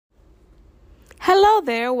Hello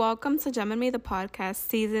there, welcome to Gem and Me the Podcast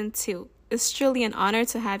Season 2. It's truly an honor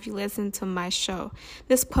to have you listen to my show.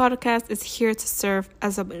 This podcast is here to serve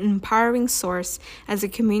as an empowering source, as a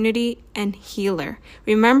community and healer.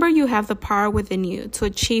 Remember, you have the power within you to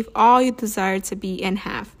achieve all you desire to be and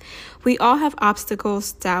have. We all have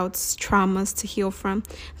obstacles, doubts, traumas to heal from.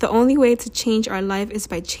 The only way to change our life is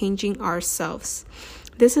by changing ourselves.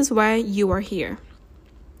 This is why you are here.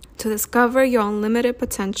 To discover your unlimited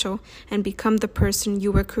potential and become the person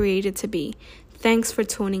you were created to be. Thanks for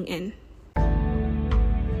tuning in.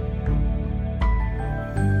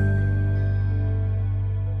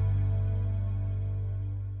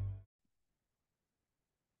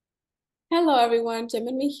 Hello everyone, Gem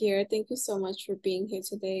and Me here. Thank you so much for being here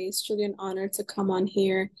today. It's truly an honor to come on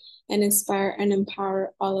here and inspire and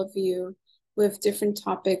empower all of you with different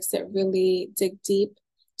topics that really dig deep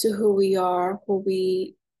to who we are, who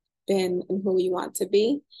we been, and who we want to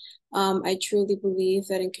be. I truly believe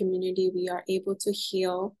that in community we are able to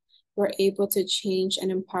heal, we're able to change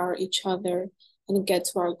and empower each other and get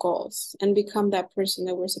to our goals and become that person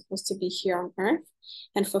that we're supposed to be here on earth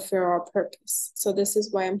and fulfill our purpose. So this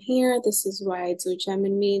is why I'm here. This is why I do Gem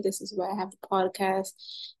and Me. This is why I have the podcast.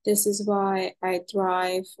 This is why I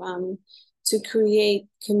thrive to create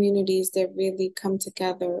communities that really come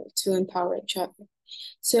together to empower each other.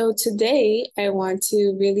 So today I want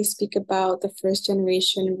to really speak about the first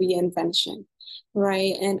generation reinvention,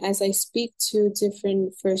 right? And as I speak to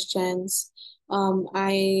different first gens,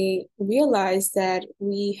 I realize that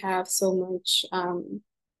we have so much, I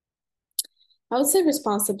would say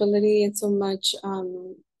responsibility and so much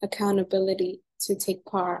accountability to take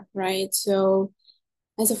part, right? So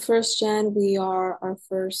as a first gen, we are our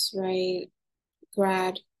first, right,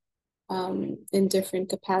 grad in different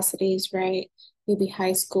capacities, right? Maybe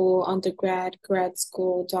high school, undergrad, grad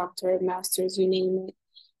school, doctorate, master's, you name it.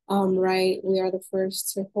 Right? We are the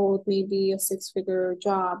first to hold maybe a six-figure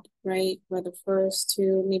job, right? We're the first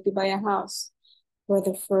to maybe buy a house. We're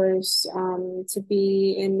the first to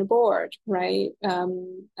be in the board, right?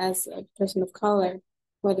 As a person of color.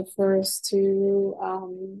 We're the first to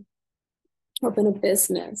open a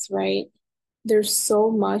business, right? There's so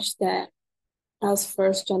much that as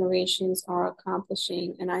first generations are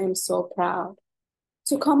accomplishing, and I am so proud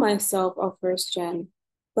to call myself a first gen.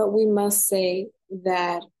 But we must say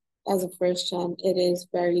that as a first gen, it is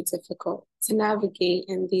very difficult to navigate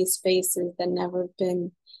in these spaces that never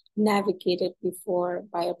been navigated before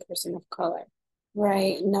by a person of color,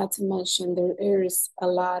 right? Not to mention there is a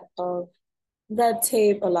lot of red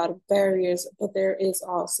tape, a lot of barriers, but there is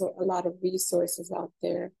also a lot of resources out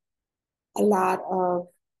there, a lot of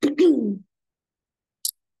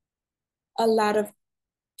a lot of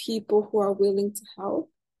people who are willing to help.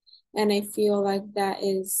 And I feel like that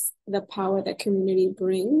is the power that community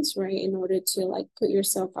brings, right? In order to like put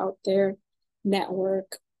yourself out there,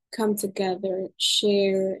 network, come together,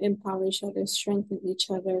 share, empower each other, strengthen each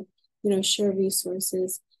other, share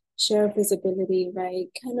resources, share visibility, right?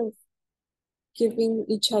 Kind of giving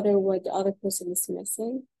each other what the other person is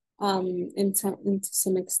missing, to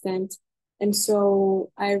some extent. And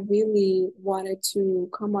so I really wanted to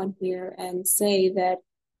come on here and say that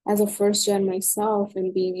as a first gen myself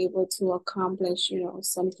and being able to accomplish,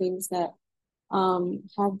 some things that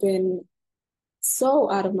have been so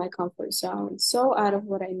out of my comfort zone, so out of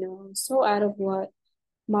what I know, so out of what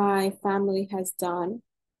my family has done.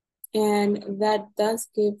 And that does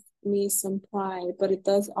give me some pride, but it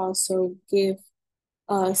does also give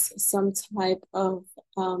us some type of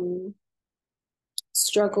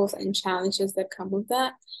struggles and challenges that come with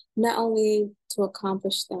that, not only to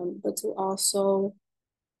accomplish them, but to also,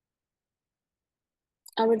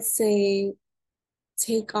 I would say,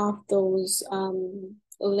 take off those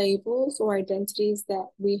labels or identities that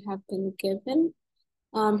we have been given.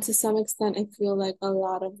 To some extent, I feel like a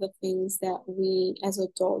lot of the things that we as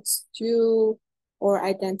adults do or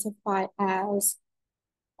identify as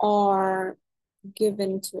are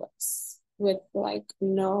given to us with like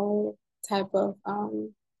no type of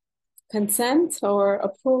consent or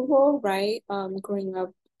approval, right? Growing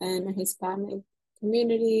up in a Hispanic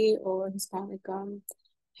community or Hispanic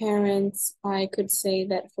parents, I could say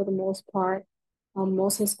that for the most part,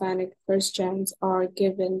 most Hispanic first gens are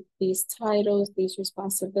given these titles, these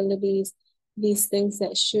responsibilities, these things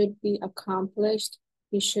that should be accomplished.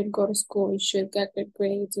 You should go to school, you should get good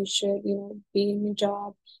grades, you should, be in a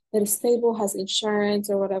job that is stable, has insurance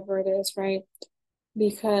or whatever it is, right?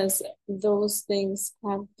 Because those things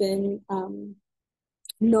have been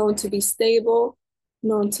known to be stable,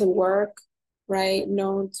 known to work, right?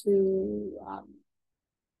 Known to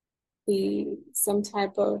be some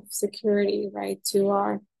type of security, right, to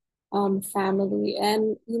our family.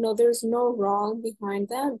 And, there's no wrong behind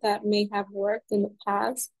that. That may have worked in the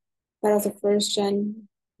past, but as a first gen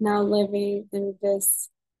now living in this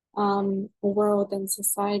world and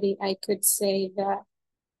society, I could say that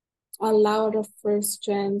a lot of first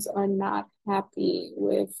gens are not happy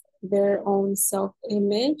with their own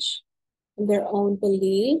self-image, their own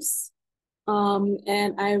beliefs.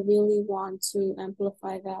 And I really want to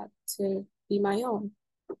amplify that to be my own,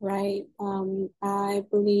 right? I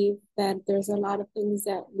believe that there's a lot of things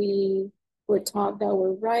that we were taught that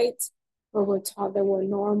were right, or were taught that were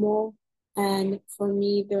normal. And for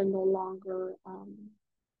me, they're no longer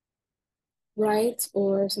right,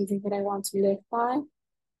 or something that I want to live by,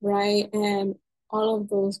 right? And all of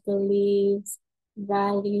those beliefs,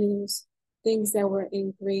 values, things that were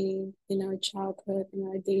ingrained in our childhood, in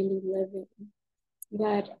our daily living,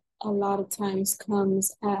 that a lot of times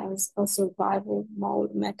comes as a survival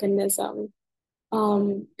mode mechanism.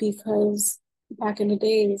 Because back in the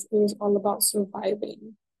days, it was all about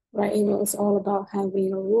surviving, right? It was all about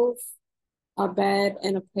having a roof, a bed,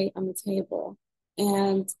 and a plate on the table.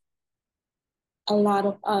 And a lot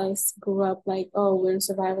of us grew up like, oh, we're in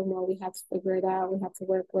survival mode. We have to figure it out. We have to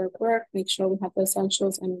work, work, work, make sure we have the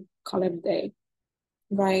essentials and call it a day,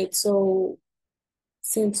 right? So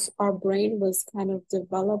since our brain was kind of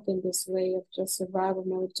developed in this way of just survival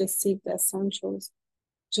mode, just seek the essentials,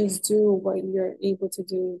 just do what you're able to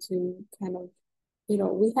do to kind of,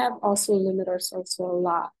 we have also limited ourselves to a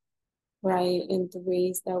lot, right? In the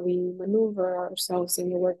ways that we maneuver ourselves in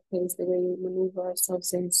the workplace, the way we maneuver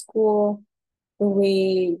ourselves in school, the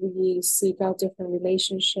way we seek out different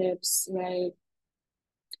relationships, right?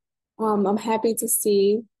 I'm happy to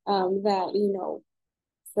see that,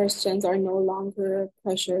 first gens are no longer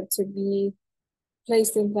pressured to be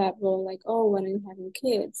placed in that role, like, oh, when are you having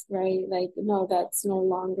kids, right? Like, no, that's no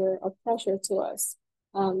longer a pressure to us.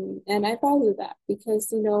 And I value that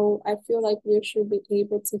because, I feel like we should be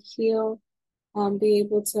able to heal, be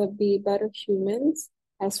able to be better humans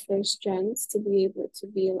as first gens, to be able to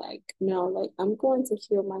be like, no, like, I'm going to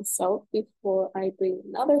heal myself before I bring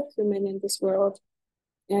another human in this world.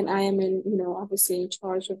 And I am obviously in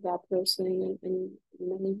charge of that person in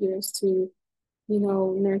many years to,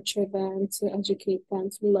 nurture them, to educate them,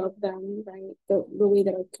 to love them, right? The way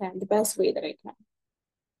that I can, the best way that I can.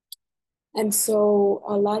 And so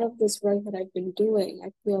a lot of this work that I've been doing,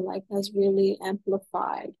 I feel like has really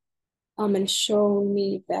amplified and shown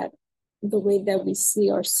me that the way that we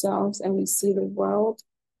see ourselves and we see the world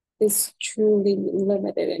is truly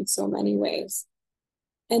limited in so many ways.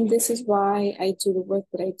 And this is why I do the work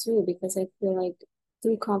that I do, because I feel like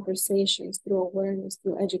through conversations, through awareness,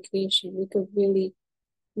 through education, we could really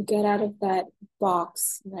get out of that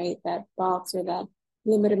box, right? That box or that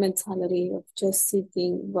limited mentality of just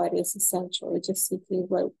seeking what is essential, or just seeking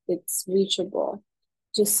what it's reachable,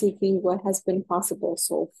 just seeking what has been possible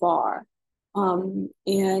so far.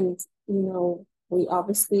 And, we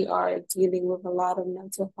obviously are dealing with a lot of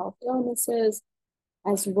mental health illnesses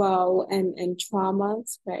as well, and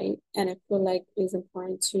traumas, right? And I feel like it's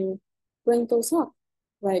important to bring those up,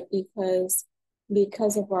 right?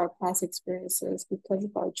 Because of our past experiences, because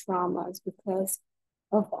of our traumas, because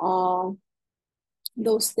of all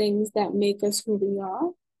those things that make us who we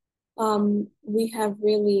are, we have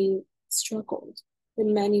really struggled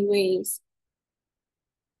in many ways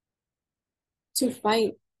to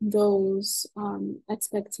fight those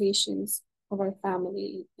expectations of our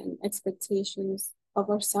family and expectations of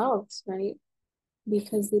ourselves, right?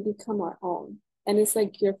 Because they become our own. And it's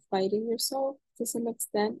like you're fighting yourself to some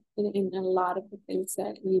extent in a lot of the things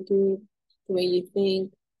that you do, the way you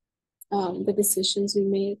think, the decisions you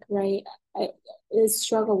make, right? I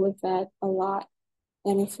struggle with that a lot.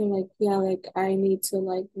 And I feel like, yeah, like I need to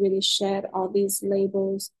like really shed all these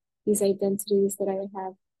labels, these identities that I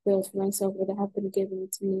have built for myself or that have been given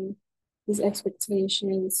to me, these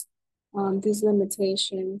expectations, these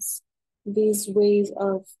limitations, these ways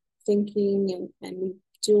of thinking and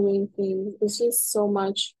doing things. It's just so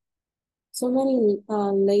much, so many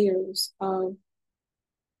layers of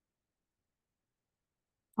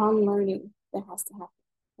unlearning that has to happen,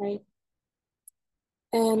 right?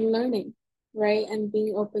 And learning, right? And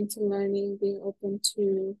being open to learning, being open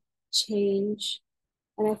to change.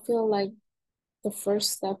 And I feel like the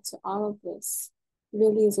first step to all of this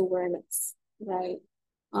really is awareness, right?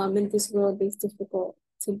 In this world, it's difficult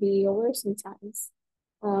to be aware sometimes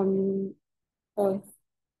um, of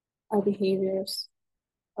our behaviors,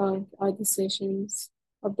 of our decisions,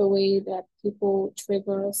 of the way that people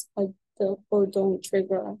trigger us or don't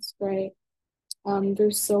trigger us, right?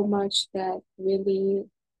 There's so much that really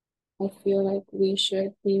I feel like we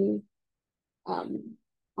should be um,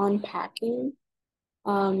 unpacking.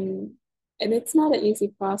 Um, and it's not an easy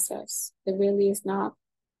process. It really is not.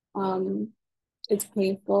 Um, it's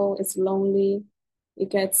painful, it's lonely, it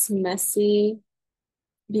gets messy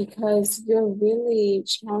because you're really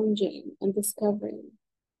challenging and discovering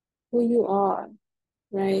who you are,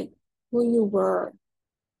 right? Who you were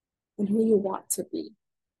and who you want to be.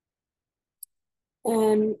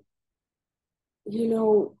 And,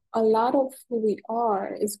 a lot of who we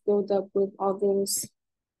are is built up with all those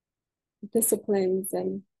disciplines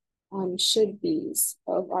and should be's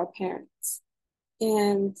of our parents.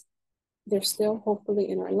 And they're still hopefully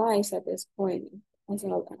in our lives at this point as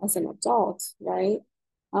an adult, right?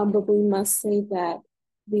 But we must say that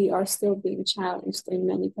we are still being challenged in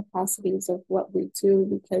many capacities of what we do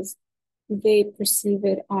because they perceive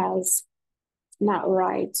it as not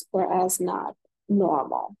right or as not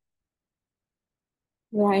normal,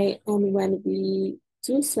 right? And when we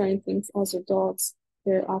do certain things as adults,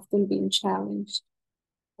 they're often being challenged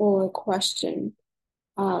or questioned.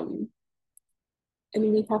 Um,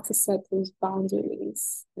 and we have to set those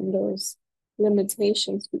boundaries and those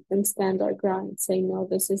limitations. We can stand our ground and say, no,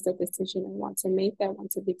 this is the decision I want to make. I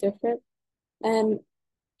want to be different. And,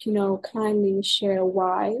 kindly share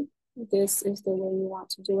why this is the way you want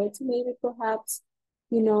to do it. Maybe perhaps,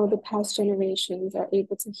 the past generations are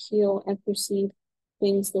able to heal and perceive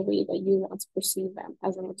things the way that you want to perceive them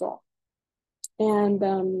as an adult.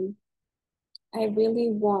 And I really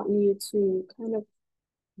want you to kind of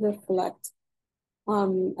reflect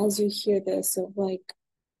as you hear this of like,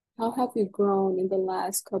 how have you grown in the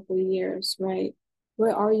last couple of years, right?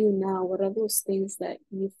 Where are you now? What are those things that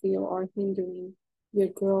you feel are hindering your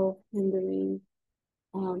growth, hindering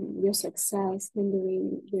your success,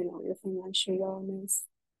 hindering, your financial wellness,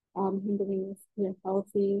 hindering your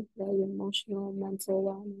healthy, your emotional, mental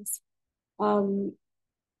wellness? Um,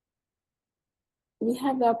 we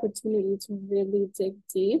have the opportunity to really dig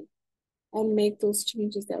deep and make those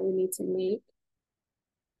changes that we need to make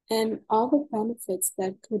and all the benefits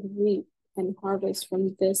that could reap and harvest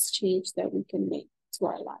from this change that we can make to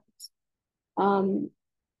our lives. Um,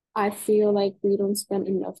 I feel like we don't spend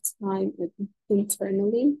enough time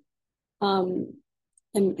internally, um,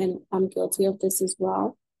 and I'm guilty of this as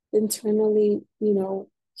well. Internally,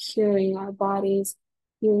 hearing our bodies,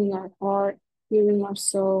 hearing our heart, hearing our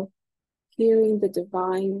soul, hearing the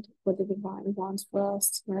divine, what the divine wants for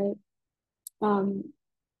us, right? Um,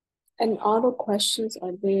 And all the questions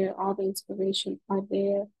are there, all the inspiration are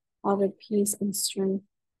there, all the peace and strength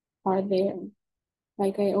are there.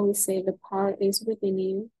 Like I always say, the power is within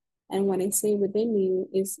you. And when I say within you,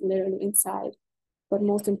 is literally inside. But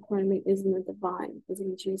most importantly, is in the divine, is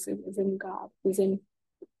in Jesus, is in God, is in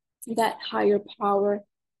that higher power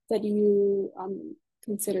that you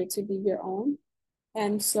consider to be your own.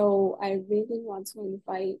 And so I really want to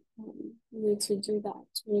invite you to do that,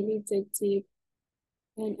 to really dig deep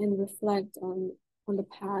and reflect on the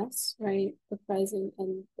past, right? The present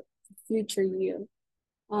and the future you.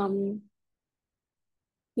 Um,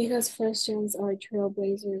 because first gens are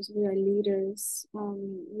trailblazers, we are leaders,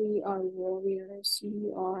 we are warriors,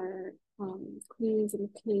 we are queens and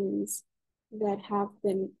kings that have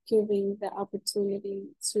been given the opportunity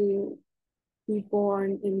to be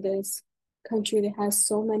born in this country that has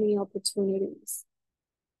so many opportunities.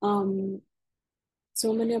 Um,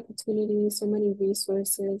 so many opportunities, so many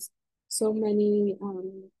resources, so many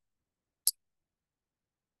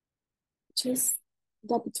just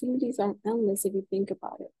the opportunities are endless if you think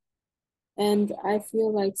about it. And I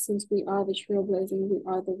feel like since we are the trailblazing, we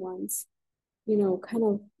are the ones, kind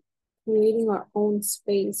of creating our own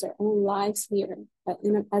space, our own lives here,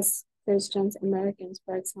 as first gens Americans,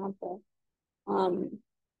 for example. Um,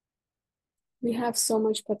 we have so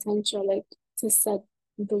much potential, like to set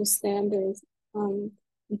those standards, and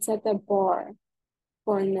set that bar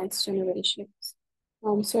for our next generations.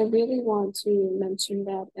 So I really want to mention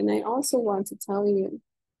that. And I also want to tell you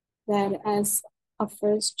that as a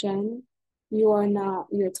first gen, you are not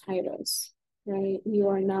your titles, right? You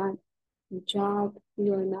are not your job,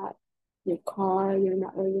 you are not your car, you're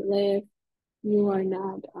not where you live, you are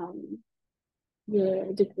not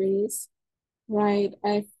your degrees, right?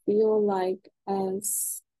 I feel like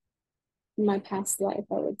as my past life,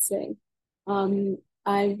 I would say, um,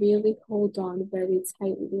 I really hold on very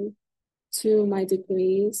tightly to my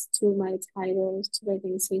degrees, to my titles, to the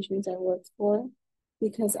organizations I worked for,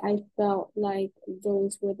 because I felt like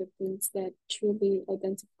those were the things that truly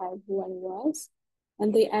identified who I was.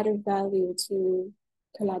 And they added value to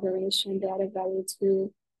collaboration, they added value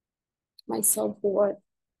to my self-worth.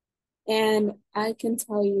 And I can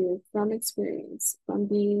tell you from experience, from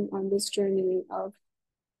being on this journey of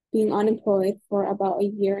being unemployed for about a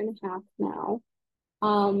year and a half now.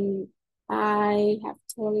 Um, I have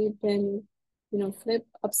totally been, flipped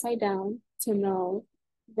upside down to know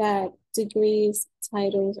that degrees,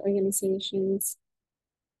 titles, organizations,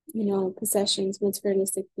 possessions,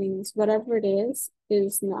 materialistic things, whatever it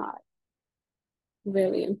is not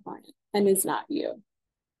really important and is not you,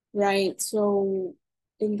 right? So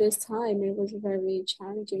in this time, it was very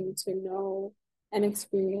challenging to know and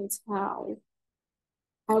experience how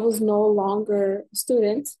I was no longer a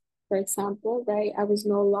student, for example, right? I was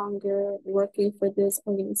no longer working for this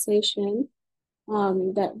organization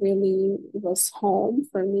that really was home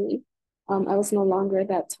for me. I was no longer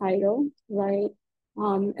that title, right?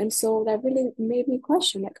 And so that really made me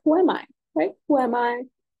question, like, who am I, right? Who am I?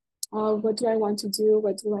 What do I want to do?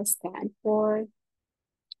 What do I stand for?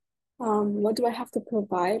 What do I have to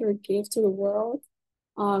provide or give to the world?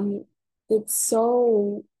 Um, it's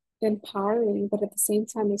so empowering, but at the same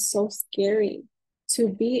time, it's so scary to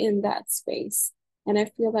be in that space. And I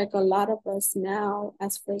feel like a lot of us now,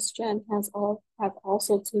 as first gen, have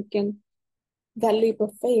also taken that leap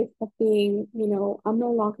of faith of being, I'm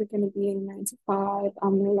no longer going to be in 9 to 5.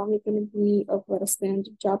 I'm no longer going to be of what a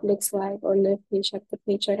standard job looks like or live paycheck to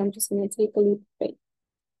paycheck. I'm just going to take a leap of faith.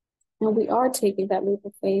 And we are taking that leap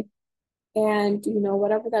of faith. And,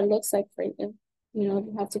 whatever that looks like for you,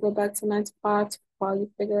 you have to go back to 9 to 5 while you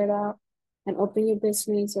figure it out and open your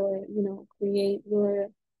business or, create your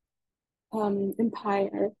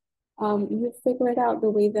empire. You figure it out the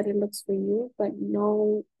way that it looks for you, but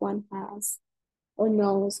no one has or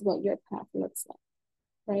knows what your path looks like,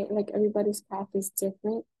 right? Like everybody's path is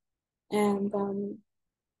different. And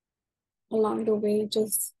along the way,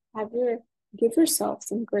 just give yourself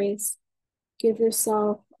some grace, give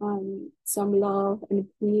yourself some love and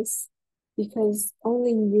peace because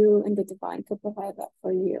only you and the divine could provide that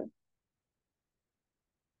for you.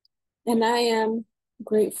 And I am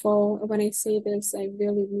grateful. When I say this, I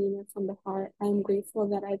really mean it from the heart. I'm grateful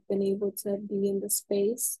that I've been able to be in the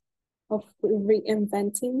space of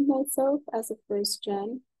reinventing myself as a first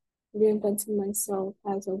gen, reinventing myself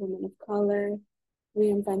as a woman of color,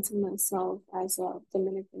 reinventing myself as a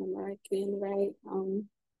Dominican American, right?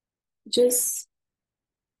 Just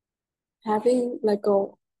having like a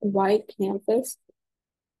white canvas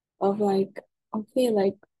of like, okay,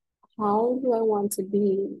 like how do I want to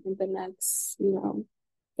be in the next,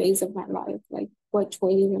 phase of my life? Like what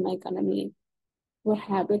choices am I gonna make? What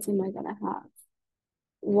habits am I gonna have?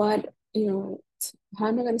 What, how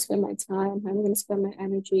am I gonna spend my time? How am I gonna spend my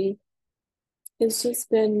energy? It's just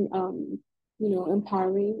been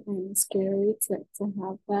empowering and scary to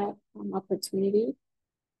have that opportunity.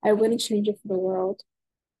 I wouldn't change it for the world.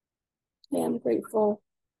 I am grateful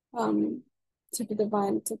um to the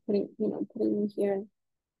divine to putting me here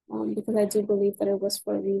because I do believe that it was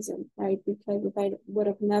for a reason, right? Because if I would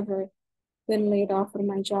have never been laid off from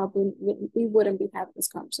my job, we wouldn't be having this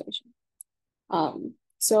conversation.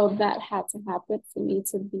 So that had to happen for me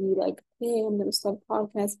to be like, hey, I'm gonna start a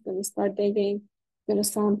podcast, I'm gonna start dating, I'm gonna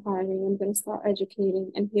start empowering, I'm gonna start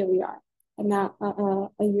educating, and here we are. And now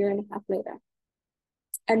a year and a half later.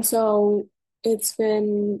 And so it's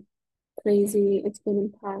been crazy, it's been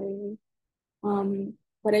empowering.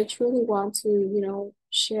 But I truly want to,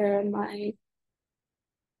 share my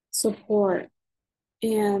support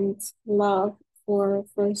and love for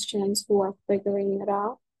first gens who are figuring it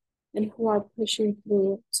out and who are pushing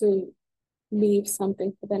through to leave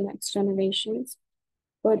something for the next generations.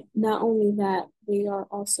 But not only that, they are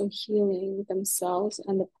also healing themselves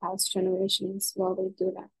and the past generations while they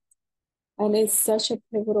do that. And it's such a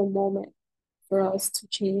pivotal moment for us to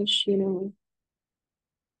change,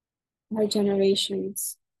 our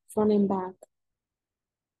generations front and back.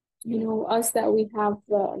 Us that we have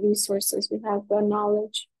the resources, we have the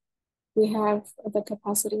knowledge, we have the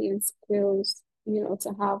capacity and skills,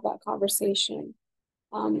 to have that conversation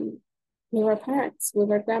um, with our parents,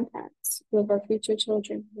 with our grandparents, with our future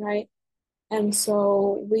children, right? And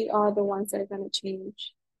so we are the ones that are going to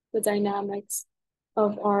change the dynamics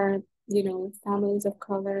of our, families of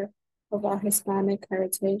color, of our Hispanic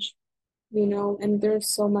heritage, and there's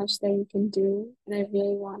so much that you can do. And I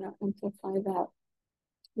really want to amplify that,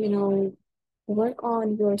 you know, work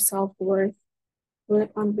on your self-worth,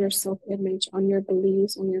 work on your self-image, on your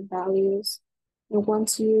beliefs, on your values. And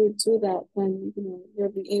once you do that, then you'll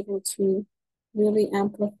be able to really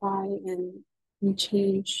amplify and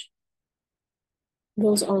change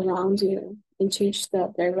those around you and change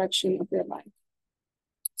the direction of your life.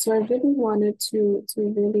 So I really wanted to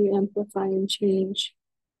really amplify and change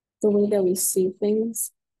the way that we see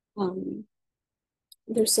things. Um,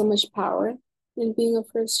 there's so much power in being a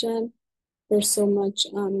first gen. There's so much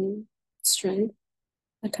strength,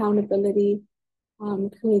 accountability,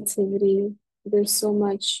 creativity. There's so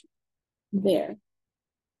much there.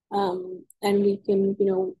 And we can,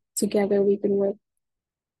 together we can work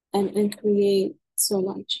and create so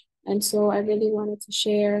much. And so I really wanted to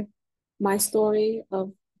share my story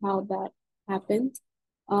of how that happened,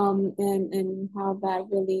 and how that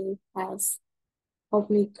really has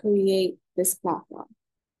helped me create this platform.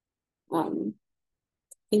 Um,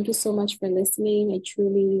 thank you so much for listening. I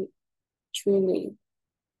truly, truly,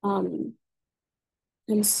 um,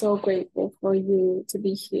 am so grateful for you to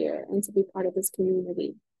be here and to be part of this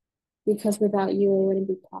community, because without you, it wouldn't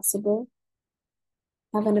be possible.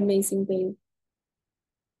 Have an amazing day.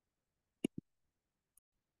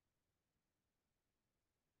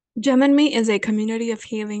 Gem and Me is a community of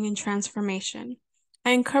healing and transformation.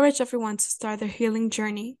 I encourage everyone to start their healing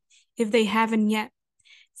journey if they haven't yet.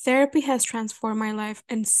 Therapy has transformed my life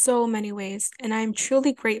in so many ways, and I am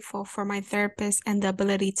truly grateful for my therapist and the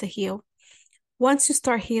ability to heal. Once you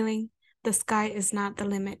start healing, the sky is not the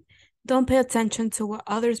limit. Don't pay attention to what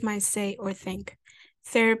others might say or think.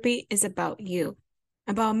 Therapy is about you,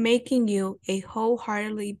 about making you a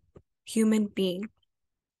wholeheartedly human being.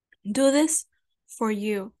 Do this for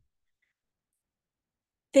you.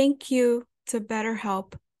 Thank you to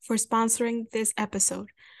BetterHelp for sponsoring this episode.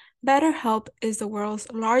 BetterHelp is the world's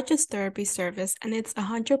largest therapy service, and it's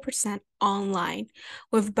 100% online.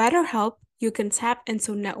 With BetterHelp, you can tap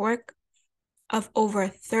into a network of over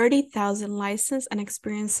 30,000 licensed and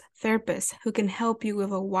experienced therapists who can help you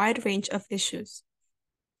with a wide range of issues.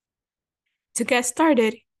 To get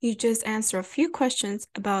started, you just answer a few questions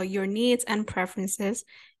about your needs and preferences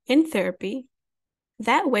in therapy.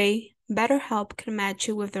 That way, BetterHelp can match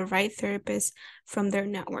you with the right therapist from their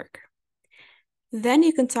network. Then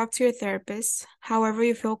you can talk to your therapist however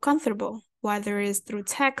you feel comfortable, whether it is through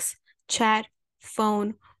text, chat,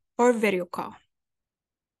 phone, or video call.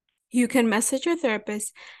 You can message your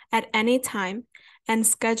therapist at any time and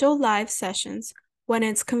schedule live sessions when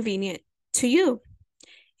it's convenient to you.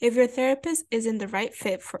 If your therapist isn't the right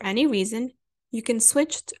fit for any reason, you can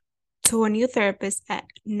switch to a new therapist at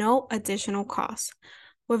no additional cost.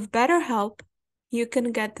 With BetterHelp, you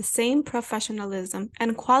can get the same professionalism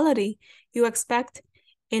and quality you expect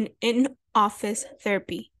in in-office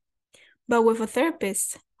therapy, but with a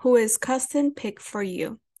therapist who is custom picked for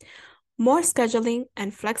you. More scheduling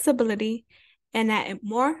and flexibility, and at a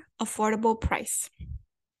more affordable price.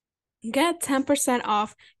 Get 10%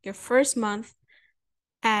 off your first month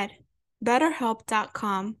at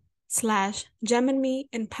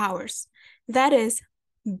betterhelp.com/gemandmeempowers. That is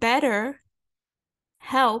BetterHelp,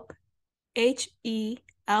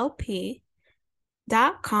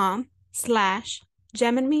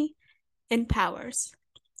 HELP.com/gemandmeempowers.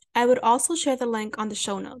 I would also share the link on the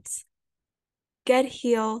show notes. Get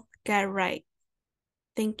healed, get right.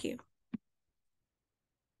 Thank you.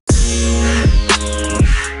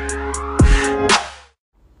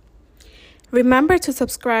 Remember to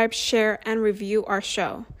subscribe, share, and review our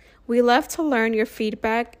show. We love to learn your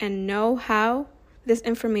feedback and know how this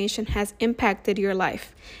information has impacted your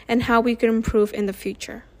life and how we can improve in the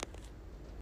future.